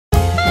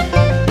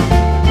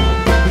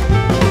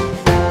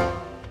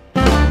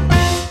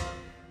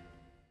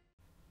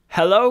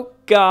Hello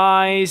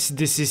guys,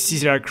 this is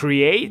Caesar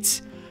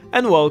Creates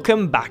and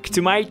welcome back to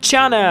my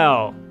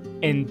channel!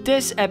 In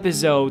this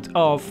episode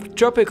of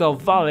Tropical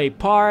Valley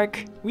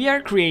Park, we are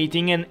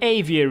creating an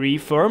aviary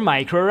for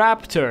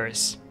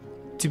Microraptors.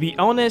 To be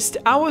honest,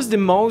 I was the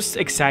most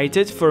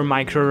excited for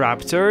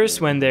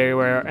Microraptors when they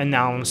were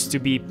announced to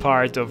be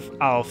part of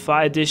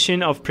Alpha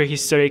edition of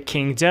Prehistoric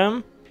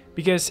Kingdom,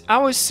 because I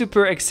was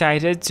super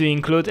excited to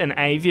include an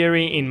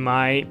aviary in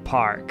my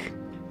park.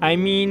 I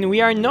mean,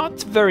 we are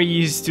not very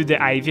used to the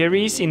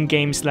aviaries in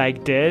games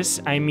like this.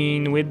 I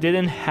mean, we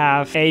didn't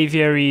have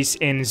aviaries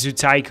in Zoo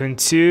Tycoon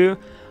 2,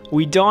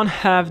 we don't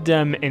have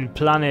them in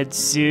Planet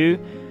Zoo,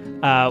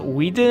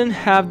 we didn't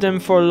have them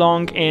for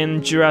long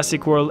in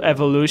Jurassic World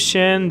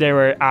Evolution. They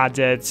were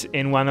added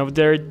in one of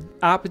their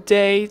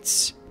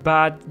updates,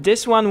 but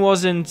this one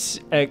wasn't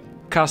a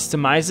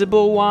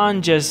customizable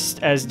one,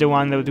 just as the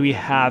one that we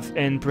have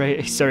in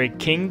Prehistoric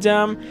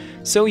Kingdom.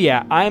 So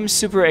yeah, I'm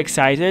super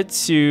excited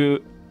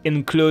to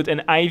include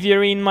an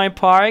aviary in my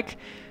park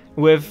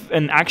with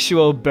an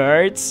actual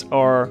birds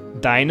or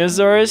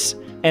dinosaurs,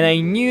 and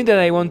I knew that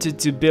I wanted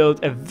to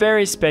build a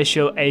very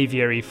special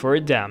aviary for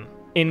them.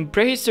 In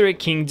Prehistoric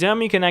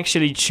Kingdom, you can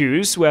actually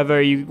choose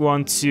whether you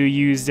want to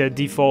use the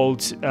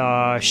default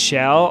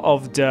shell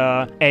of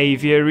the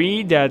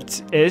aviary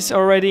that is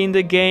already in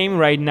the game.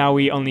 Right now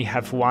we only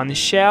have one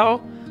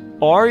shell.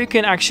 Or you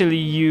can actually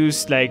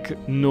use like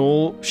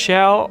null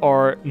shell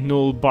or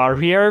null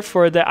barrier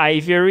for the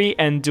aviary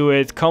and do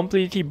it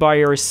completely by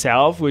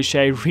yourself, which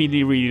I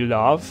really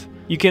love.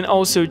 You can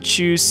also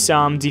choose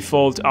some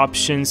default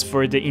options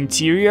for the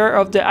interior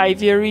of the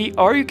aviary,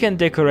 or you can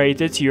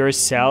decorate it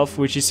yourself,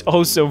 which is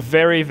also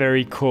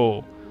very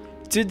cool.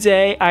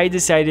 Today I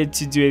decided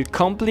to do it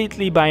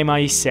completely by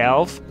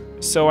myself,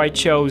 so I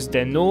chose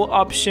the null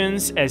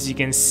options. As you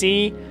can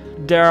see,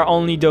 there are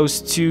only those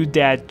two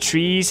dead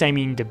trees, I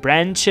mean the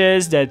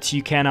branches that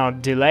you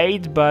cannot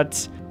delete,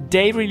 but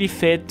they really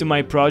fit to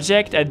my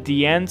project at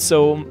the end,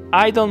 so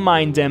I don't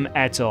mind them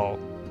at all.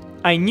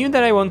 I knew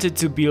that I wanted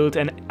to build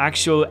an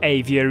actual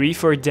aviary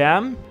for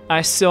them.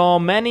 I saw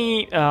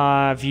many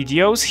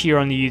videos here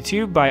on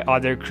YouTube by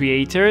other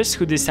creators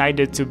who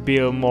decided to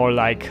build more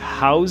like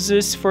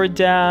houses for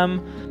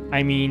them.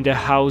 I mean the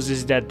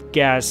houses that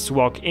guests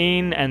walk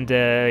in and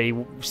they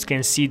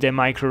can see the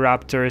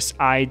Microraptors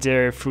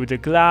either through the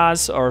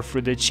glass or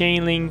through the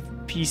chain link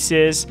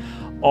pieces,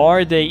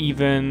 or they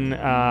even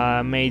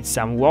made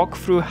some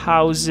walk-through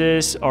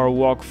houses or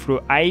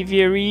walk-through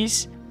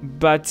aviaries.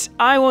 But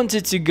I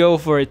wanted to go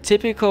for a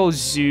typical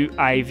zoo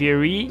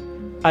aviary.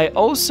 I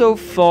also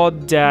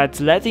thought that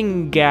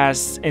letting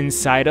guests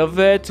inside of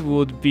it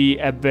would be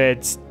a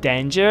bit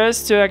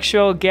dangerous to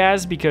actual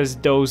guests because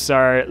those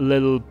are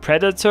little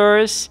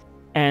predators,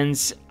 and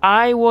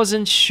I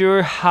wasn't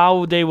sure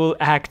how they will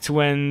act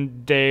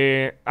when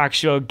their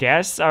actual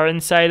guests are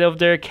inside of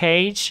their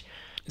cage.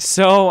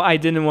 So I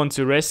didn't want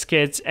to risk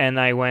it, and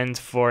I went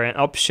for an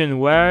option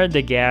where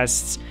the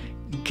guests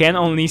can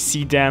only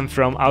see them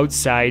from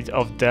outside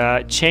of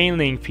the chain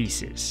link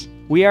pieces.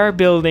 We are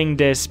building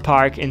this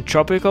park in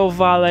Tropical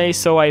Valley,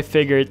 so I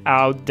figured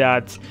out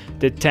that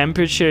the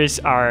temperatures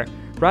are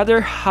rather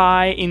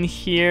high in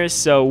here,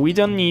 so we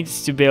don't need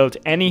to build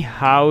any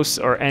house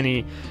or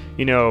any,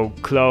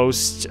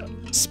 closed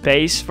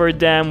space for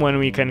them when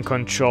we can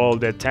control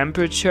the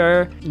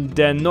temperature.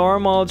 The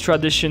normal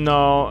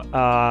traditional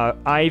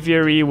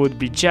aviary would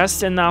be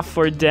just enough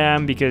for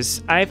them,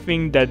 because I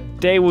think that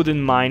they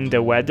wouldn't mind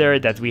the weather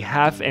that we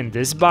have in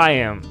this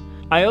biome.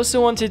 I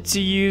also wanted to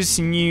use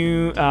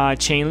new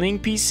chain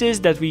link pieces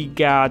that we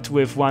got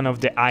with one of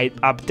the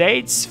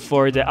updates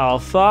for the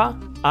alpha.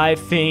 I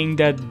think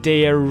that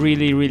they are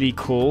really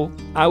cool.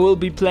 I will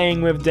be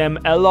playing with them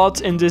a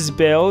lot in this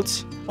build.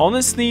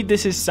 Honestly,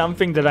 this is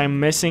something that I'm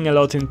missing a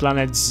lot in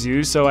Planet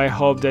Zoo, so I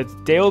hope that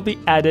they will be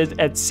added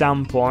at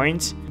some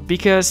point,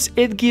 because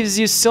it gives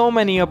you so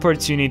many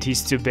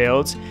opportunities to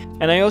build.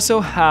 And I also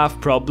have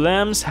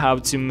problems how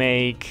to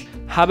make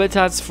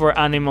habitats for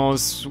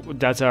animals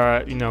that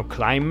are,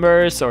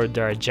 climbers or that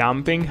are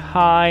jumping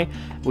high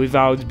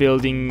without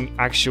building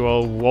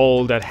actual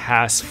wall that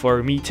has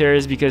 4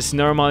 meters, because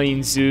normally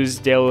in zoos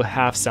they'll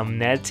have some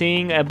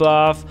netting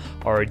above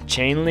or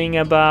chain link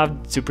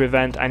above to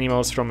prevent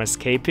animals from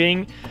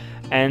escaping.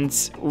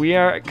 And we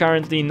are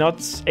currently not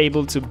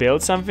able to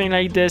build something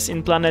like this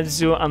in Planet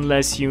Zoo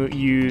unless you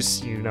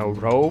use,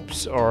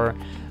 ropes or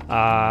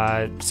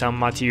some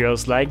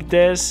materials like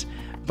this.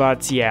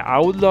 But yeah, I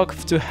would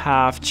love to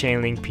have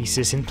chain link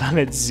pieces in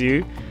Planet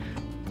Zoo.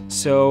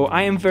 So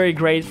I am very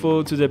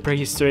grateful to the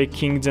Prehistoric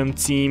Kingdom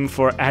team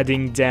for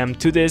adding them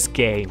to this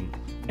game.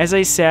 As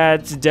I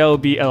said, there will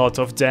be a lot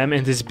of them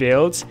in this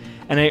build,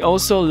 and I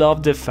also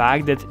love the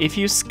fact that if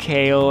you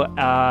scale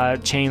a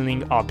chain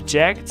link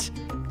object,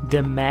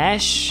 the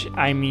mesh,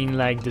 I mean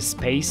like the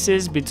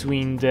spaces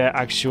between the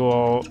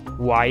actual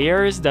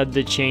wires that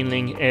the chain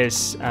link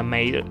is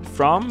made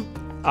from,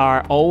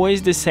 are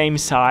always the same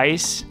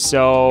size.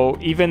 So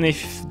even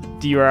if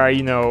you are,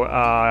 you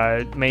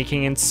know,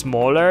 making it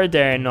smaller,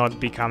 they're not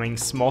becoming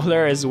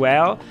smaller as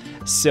well.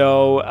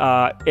 So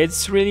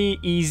it's really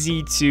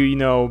easy to, you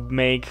know,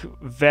 make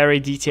very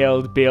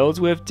detailed build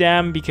with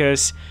them,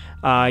 because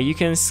you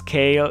can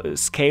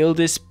scale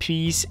this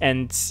piece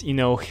and, you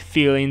know,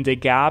 fill in the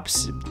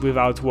gaps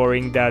without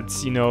worrying that,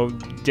 you know,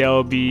 they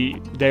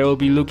will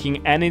be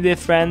looking any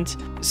different.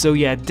 So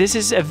yeah, this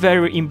is a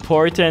very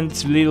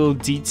important little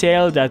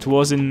detail that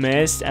wasn't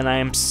missed, and I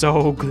am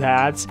so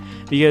glad,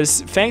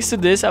 because thanks to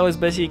this I was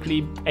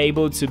basically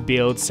able to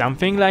build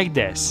something like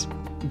this.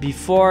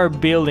 Before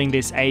building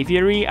this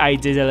aviary, I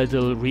did a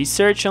little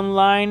research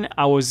online.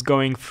 I was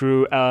going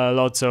through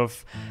lots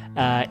of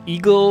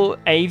eagle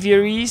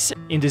aviaries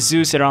in the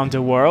zoos around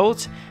the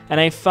world, and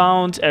I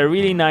found a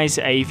really nice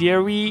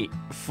aviary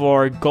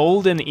for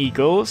golden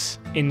eagles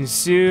in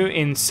zoo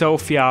in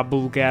Sophia,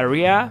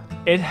 Bulgaria.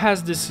 It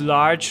has this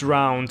large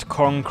round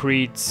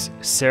concrete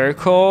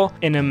circle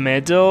in the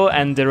middle,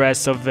 and the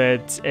rest of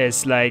it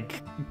is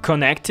like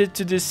connected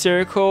to the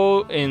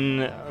circle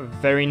in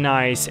very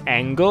nice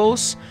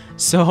angles.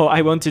 So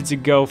I wanted to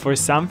go for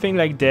something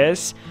like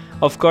this.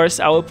 Of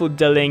course, I will put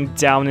the link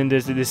down in the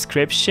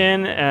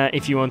description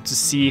if you want to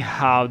see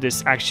how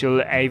this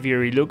actual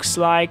aviary looks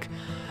like.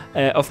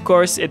 Of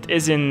course, it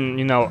isn't,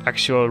 you know,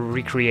 actual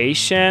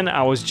recreation.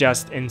 I was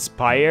just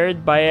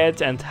inspired by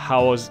it and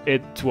how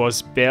it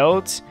was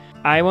built.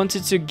 I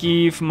wanted to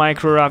give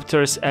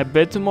Microraptors a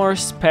bit more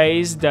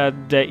space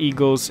that the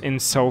eagles in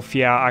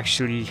Sophia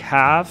actually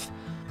have,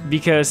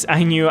 because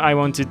I knew I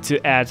wanted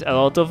to add a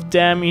lot of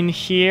them in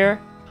here.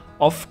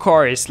 Of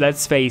course,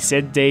 let's face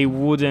it, they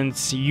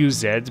wouldn't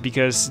use it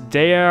because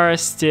they are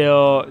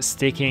still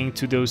sticking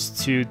to those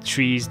two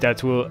trees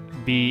that will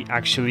be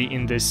actually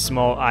in this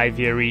small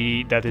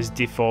aviary that is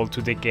default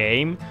to the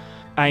game.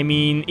 I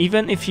mean,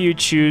 even if you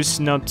choose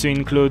not to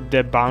include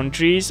the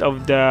boundaries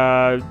of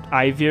the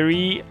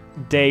aviary,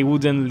 they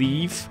wouldn't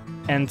leave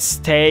and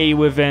stay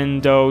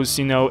within those,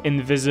 you know,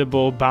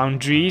 invisible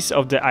boundaries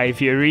of the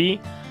aviary.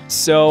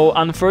 So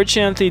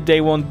unfortunately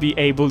they won't be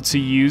able to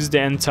use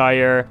the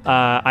entire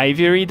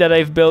aviary that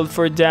I've built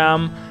for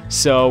them,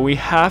 so we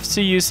have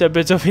to use a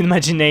bit of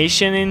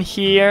imagination in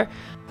here.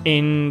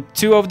 In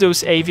two of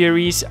those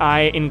aviaries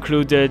I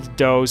included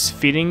those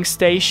feeding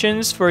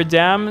stations for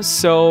them,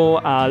 so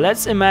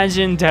let's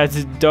imagine that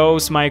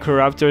those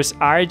Microraptors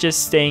are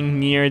just staying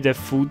near the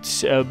food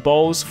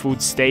bowls, food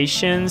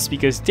stations,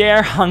 because they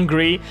are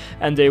hungry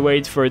and they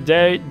wait for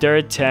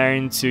their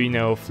turn to, you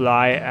know,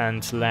 fly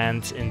and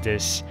land in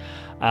this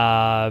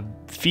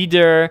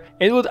feeder.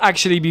 It would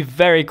actually be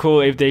very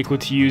cool if they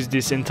could use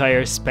this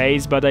entire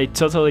space, but I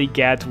totally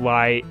get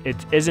why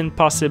it isn't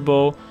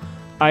possible.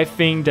 I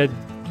think that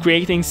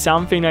creating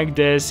something like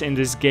this in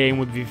this game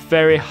would be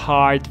very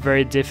hard,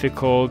 very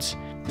difficult.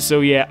 So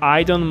yeah,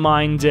 I don't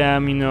mind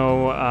them, you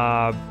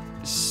know,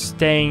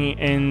 staying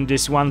in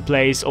this one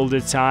place all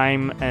the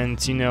time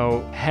and, you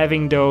know,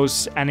 having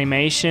those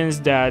animations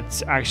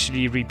that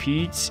actually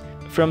repeat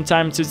from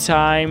time to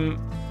time.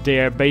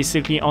 They are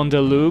basically on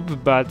the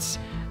loop, but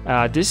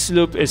this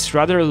loop is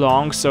rather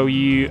long, so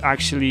you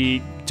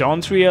actually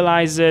don't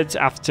realize it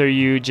after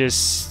you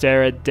just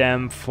stare at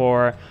them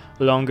for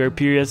longer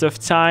periods of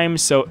time,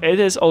 so it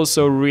is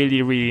also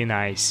really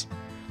nice.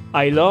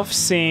 I love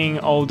seeing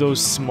all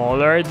those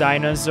smaller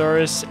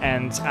dinosaurs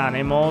and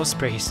animals,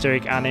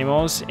 prehistoric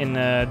animals, in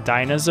a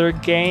dinosaur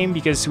game,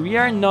 because we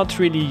are not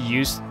really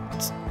used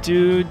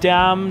to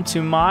them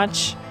too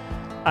much.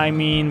 I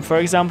mean, for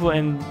example,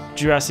 in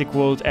Jurassic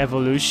World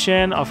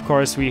Evolution, of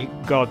course we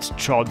got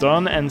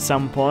Trodon at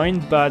some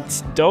point,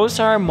 but those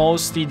are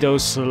mostly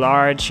those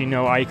large, you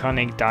know,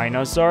 iconic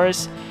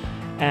dinosaurs,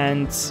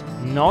 and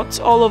not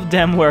all of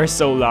them were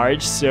so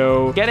large,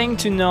 so getting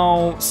to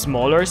know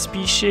smaller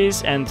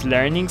species and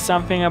learning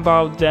something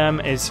about them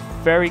is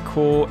very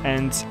cool,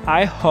 and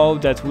I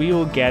hope that we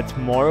will get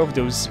more of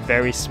those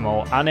very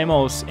small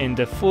animals in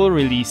the full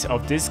release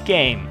of this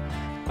game.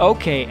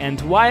 Okay,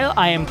 and while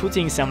I am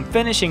putting some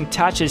finishing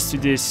touches to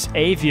this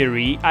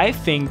aviary, I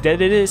think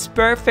that it is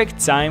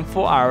perfect time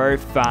for our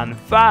fun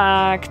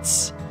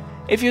facts.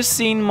 If you've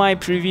seen my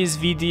previous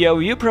video,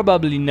 you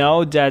probably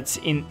know that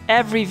in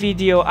every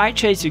video I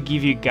try to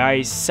give you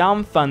guys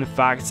some fun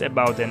facts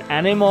about an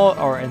animal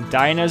or a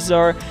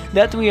dinosaur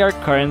that we are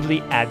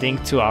currently adding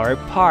to our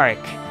park.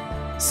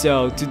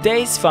 So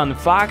today's fun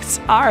facts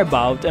are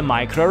about a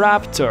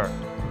Microraptor.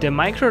 The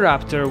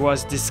Microraptor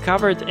was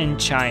discovered in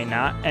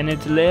China and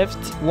it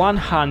lived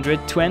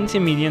 120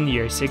 million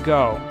years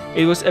ago.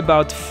 It was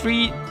about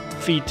 3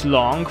 feet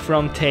long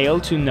from tail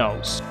to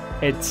nose.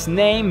 Its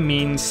name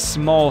means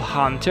small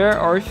hunter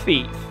or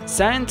thief.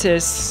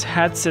 Scientists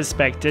had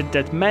suspected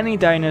that many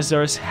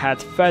dinosaurs had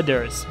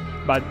feathers,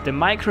 but the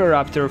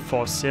Microraptor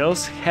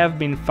fossils have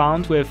been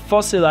found with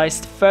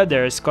fossilized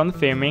feathers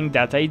confirming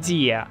that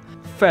idea.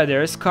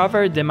 Feathers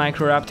covered the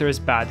Microraptor's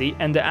body,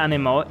 and the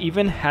animal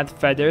even had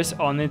feathers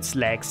on its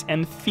legs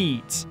and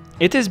feet.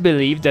 It is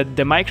believed that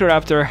the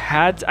Microraptor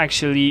had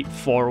actually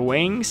 4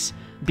 wings,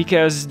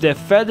 because the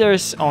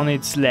feathers on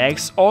its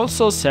legs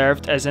also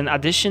served as an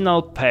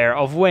additional pair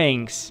of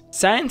wings.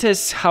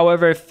 Scientists,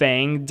 however,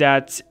 think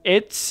that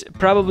it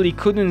probably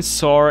couldn't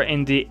soar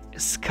in the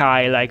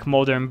sky like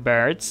modern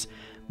birds,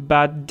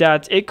 but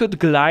that it could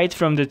glide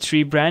from the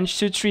tree branch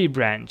to tree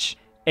branch.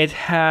 It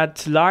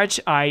had large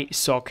eye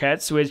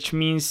sockets, which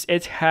means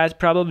it had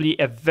probably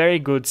a very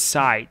good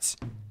sight.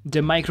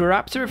 The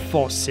Microraptor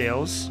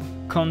fossils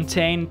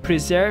contain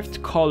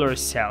preserved color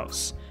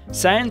cells.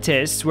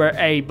 Scientists were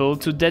able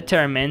to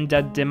determine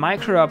that the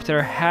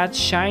Microraptor had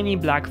shiny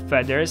black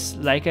feathers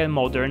like a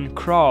modern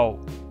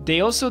crow.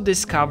 They also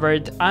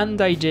discovered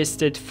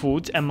undigested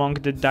food among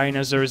the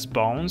dinosaurs'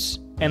 bones,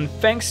 and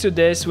thanks to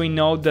this we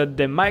know that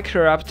the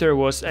Microraptor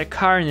was a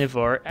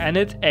carnivore and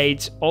it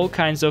ate all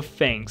kinds of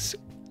things: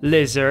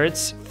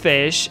 lizards,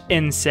 fish,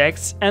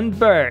 insects and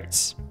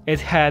birds. It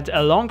had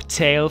a long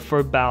tail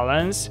for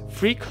balance,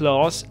 3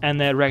 claws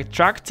and a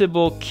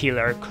retractable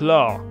killer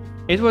claw.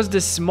 It was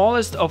the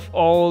smallest of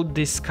all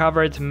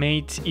discovered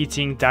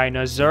meat-eating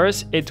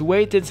dinosaurs. It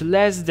weighed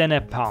less than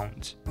a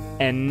pound.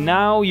 And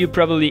now you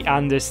probably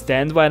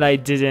understand why I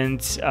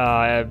didn't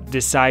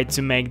decide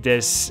to make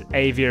this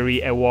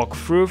aviary a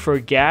walkthrough for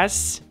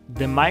guests.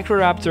 The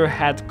Microraptor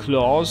had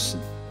claws.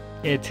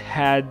 It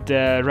had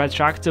the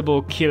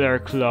retractable killer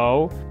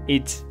claw.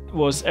 It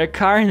was a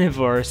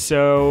carnivore,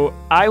 so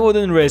I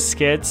wouldn't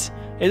risk it.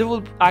 It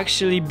would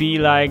actually be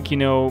like, you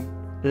know,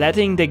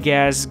 letting the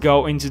guests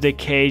go into the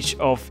cage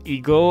of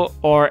eagle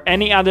or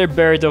any other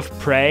bird of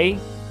prey.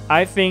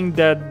 I think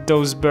that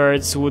those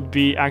birds would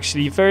be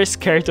actually very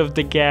scared of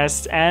the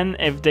guests, and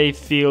if they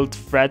feel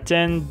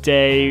threatened,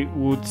 they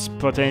would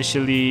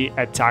potentially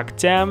attack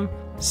them.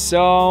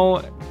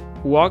 So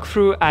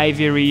walkthrough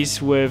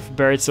aviaries with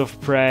birds of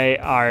prey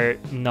are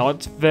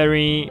not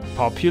very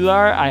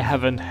popular. I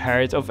haven't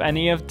heard of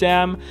any of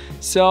them.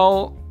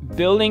 So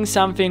building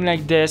something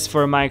like this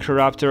for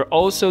Microraptor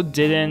also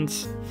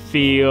didn't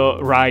feel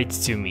right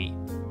to me.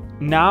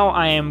 Now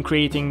I am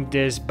creating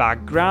this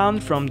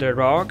background from the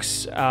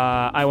rocks.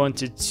 I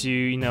wanted to,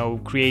 you know,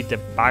 create the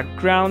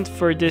background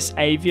for this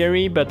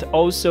aviary, but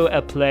also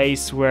a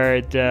place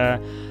where the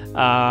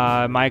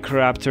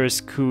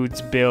Microraptors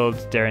could build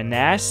their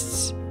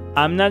nests.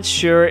 I'm not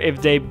sure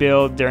if they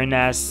build their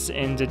nests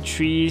in the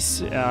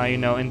trees, you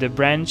know, in the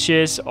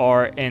branches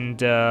or in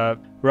the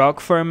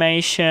rock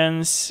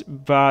formations,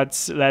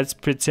 but let's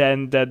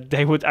pretend that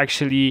they would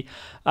actually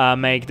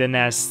make the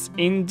nests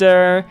in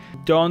there.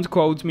 Don't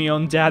quote me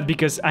on that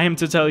because I am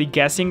totally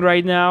guessing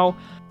right now,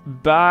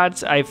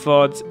 but I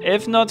thought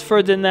if not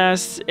for the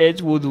nest,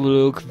 it would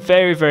look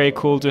very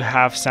cool to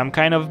have some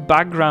kind of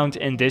background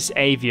in this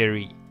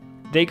aviary.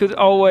 They could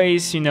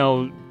always, you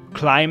know,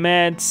 climb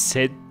it,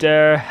 sit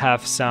there,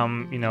 have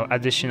some, you know,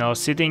 additional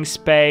sitting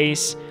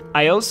space.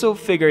 I also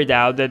figured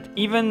out that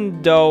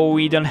even though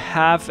we don't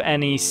have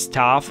any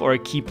staff or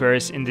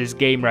keepers in this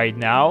game right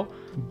now,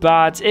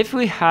 but if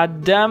we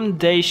had them,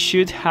 they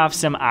should have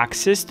some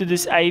access to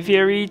this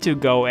aviary to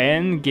go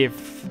in, give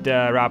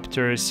the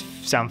raptors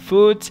some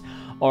food,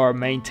 or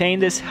maintain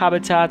this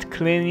habitat,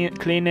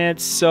 clean it.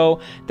 So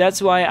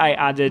that's why I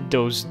added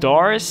those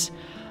doors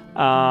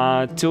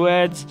to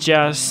it,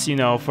 just, you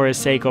know, for the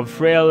sake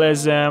of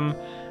realism,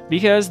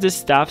 because the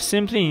staff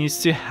simply needs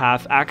to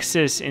have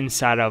access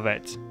inside of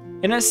it.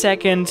 In a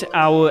second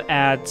I will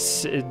add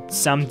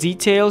some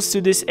details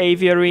to this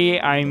aviary.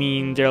 I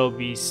mean, there will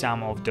be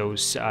some of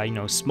those you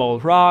know, small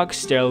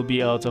rocks, there will be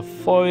a lot of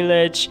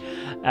foliage.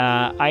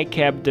 I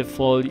kept the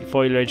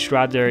foliage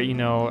rather, you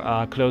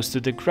know, close to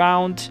the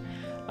ground,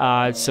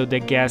 so the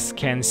guests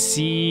can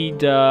see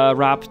the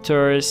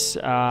raptors.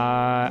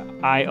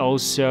 I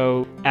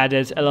also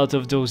added a lot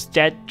of those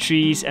dead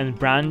trees and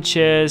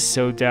branches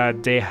so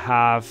that they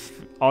have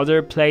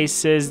other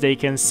places they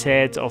can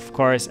sit. Of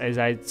course, as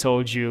I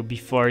told you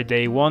before,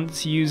 they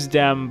won't use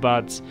them,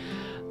 but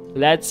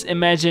let's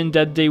imagine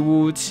that they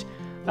would.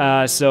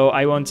 So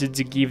I wanted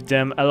to give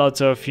them a lot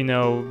of, you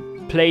know,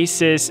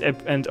 places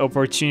and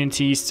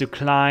opportunities to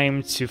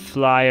climb, to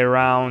fly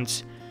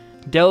around.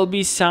 There will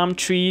be some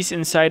trees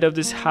inside of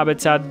this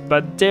habitat,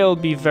 but they'll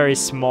be very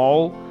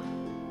small,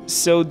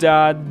 so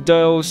that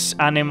those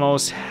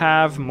animals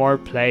have more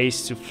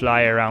place to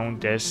fly around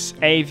this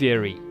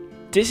aviary.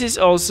 This is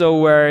also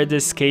where the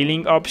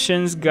scaling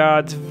options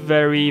got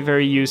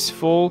very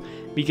useful,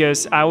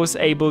 because I was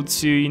able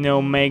to, you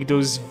know, make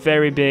those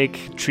very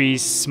big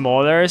trees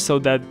smaller so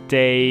that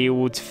they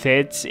would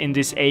fit in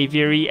this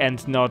aviary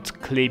and not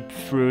clip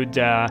through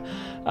the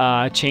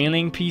chain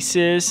link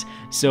pieces.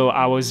 So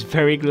I was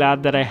very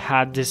glad that I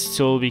had this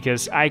tool,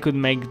 because I could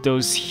make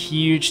those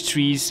huge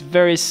trees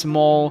very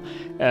small,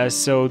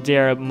 so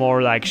they're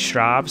more like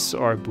shrubs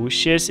or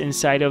bushes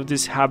inside of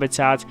this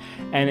habitat,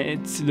 and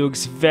it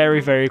looks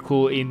very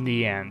cool in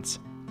the end.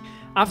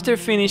 After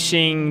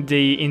finishing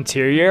the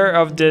interior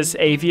of this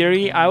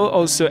aviary, I will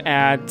also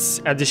add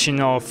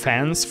additional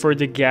fence for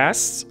the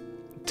guests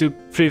to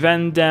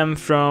prevent them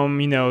from,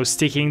 you know,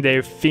 sticking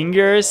their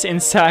fingers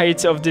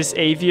inside of this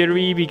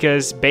aviary,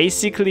 because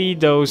basically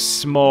those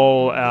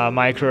small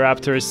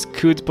Microraptors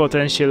could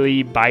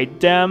potentially bite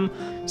them.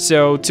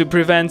 So to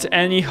prevent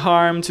any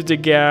harm to the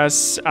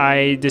guests,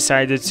 I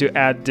decided to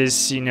add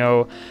this, you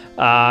know,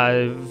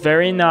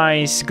 very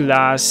nice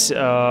glass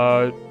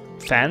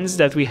fence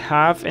that we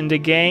have in the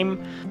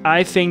game.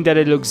 I think that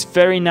it looks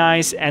very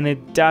nice and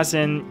it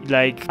doesn't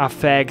like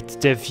affect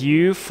the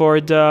view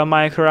for the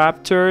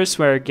Microraptors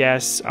where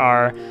guests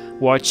are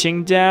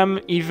watching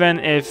them, even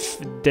if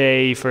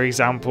they, for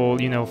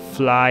example, you know,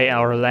 fly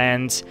or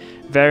land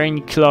very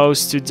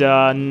close to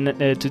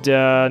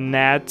the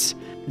net,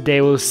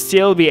 they will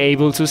still be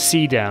able to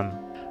see them.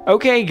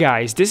 Okay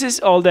guys, this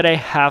is all that I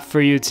have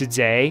for you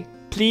today.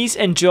 Please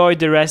enjoy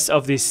the rest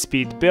of this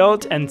speed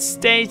build and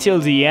stay till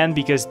the end,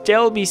 because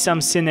there'll be some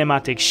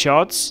cinematic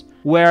shots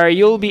where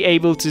you'll be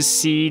able to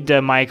see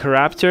the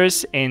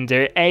Microraptors in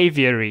their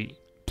aviary.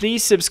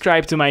 Please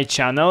subscribe to my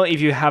channel if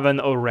you haven't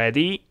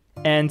already.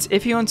 And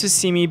if you want to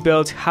see me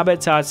build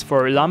habitats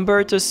for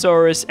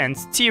Lambertosaurus and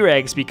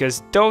T-Rex,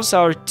 because those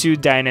are two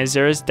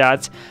dinosaurs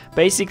that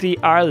basically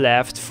are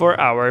left for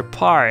our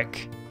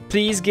park.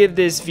 Please give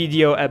this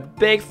video a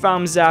big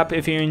thumbs up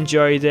if you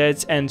enjoyed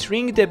it, and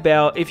ring the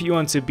bell if you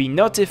want to be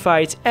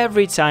notified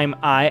every time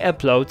I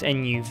upload a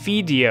new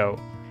video.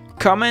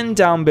 Comment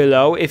down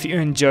below if you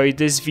enjoyed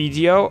this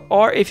video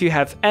or if you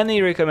have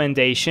any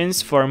recommendations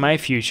for my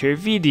future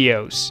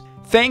videos.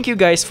 Thank you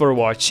guys for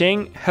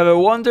watching, have a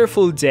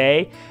wonderful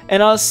day,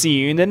 and I'll see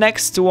you in the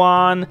next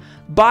one.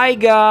 Bye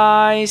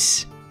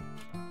guys!